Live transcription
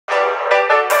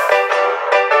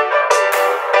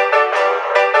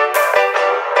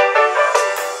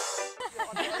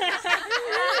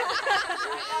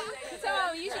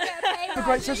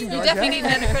great session, guys. You definitely need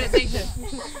an accreditation.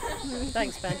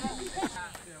 Thanks, Ben.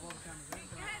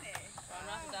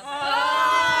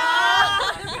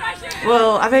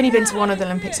 Well, I've only been to one of the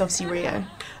Olympics, obviously Rio.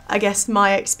 I guess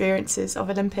my experiences of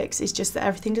Olympics is just that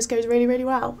everything just goes really, really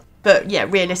well. But yeah,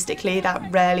 realistically,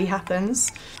 that rarely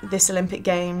happens. This Olympic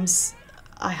Games,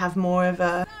 I have more of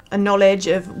a knowledge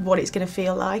of what it's going to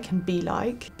feel like and be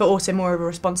like, but also more of a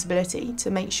responsibility to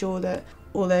make sure that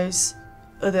all those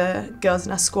other girls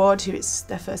in our squad, who it's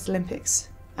their first Olympics,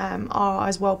 are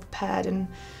as well prepared and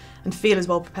feel as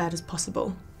well prepared as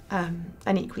possible.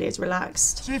 And equally as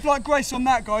relaxed. So if like Grace on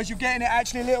that, guys, you're getting it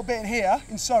actually a little bit in here,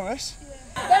 in psoas.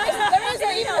 There isn't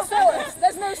even a psoas.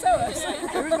 There's no psoas.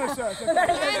 There is no psoas. Okay.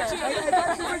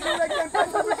 Back to the original leg again, back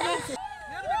to the original.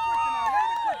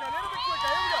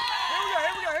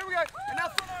 Here we go. And now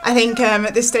I think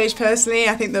at this stage personally,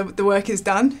 I think the work is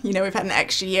done. You know, we've had an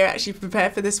extra year actually to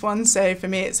prepare for this one, so for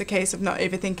me it's a case of not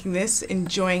overthinking this,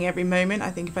 enjoying every moment.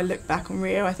 I think if I look back on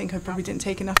Rio, I think I probably didn't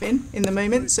take enough in the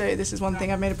moment, so this is one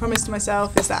thing I've made a promise to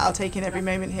myself, is that I'll take in every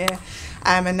moment here,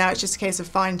 and now it's just a case of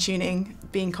fine-tuning,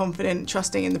 being confident,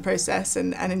 trusting in the process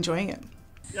and enjoying it.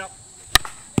 Yep.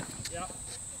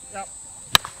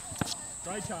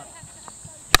 Great shot.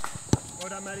 Well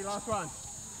done, Maddie, last one.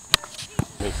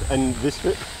 And this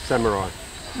bit? Samurai.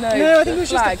 No, I think it was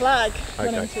just a flag.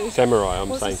 Okay, samurai,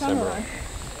 I'm saying samurai.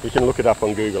 You can look it up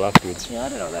on Google afterwards. Yeah, I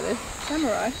don't know what that is.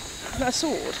 Samurai? Is that a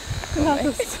sword?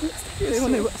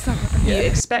 You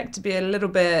expect to be a little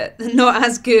bit not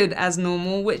as good as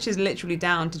normal, which is literally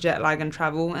down to jet lag and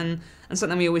travel, and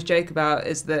something we always joke about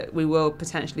is that we will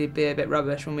potentially be a bit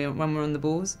rubbish when we're on the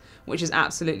balls, which is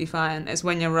absolutely fine. It's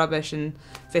when you're rubbish in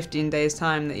 15 days'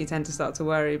 time that you tend to start to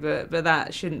worry, but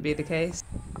that shouldn't be the case.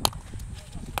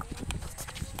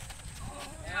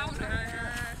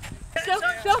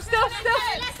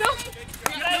 Stop.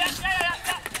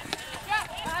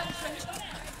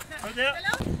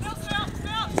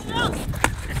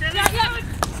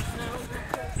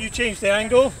 You changed the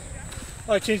angle,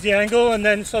 I changed the angle, and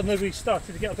then suddenly we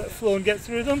started to get a bit of flow and get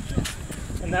through them,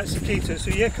 and that's the key to it.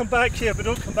 So yeah, come back here, but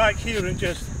don't come back here and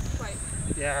just,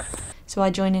 yeah. So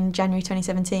I joined in January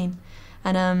 2017,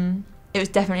 and it was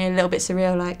definitely a little bit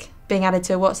surreal, like being added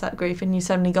to a WhatsApp group and you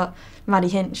suddenly got Maddie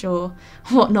Hinch or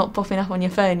whatnot popping up on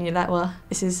your phone, and you're like, well,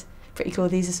 this is pretty cool.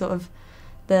 These are sort of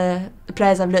the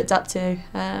players I've looked up to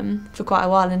for quite a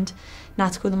while, and now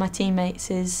to call them my teammates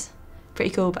is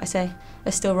pretty cool. But I say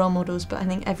they're still role models, but I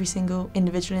think every single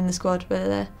individual in the squad, whether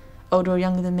they're older or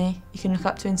younger than me, you can look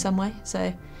up to in some way.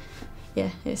 So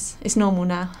yeah, it's normal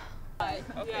now.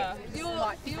 Yeah. You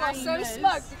are so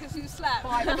smug because you slept.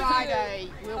 By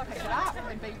Friday, we'll pick it up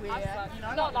and be weird.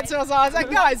 So I was like,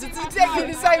 guys, it's exactly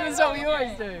the same as what we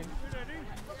always do.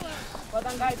 Well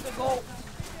done, guys, good goal.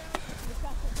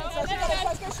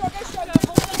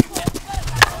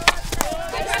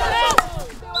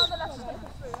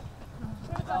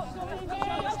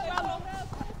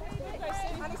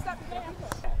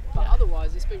 But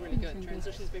otherwise, it's been really good.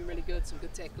 Transition's been really good. Some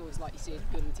good tackles, like you said,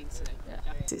 good intensity. Yeah.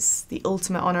 It's the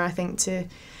ultimate honour, I think, to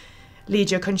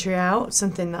lead your country out,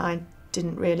 something that I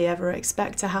didn't really ever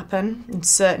expect to happen, and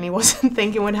certainly wasn't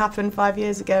thinking would happen 5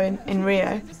 years ago in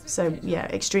Rio. So yeah,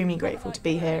 extremely grateful to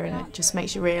be here, and it just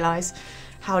makes you realise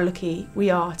how lucky we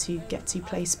are to get to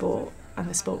play sport, and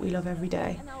the sport we love every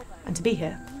day, and to be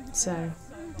here. So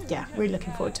yeah, really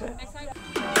looking forward to it.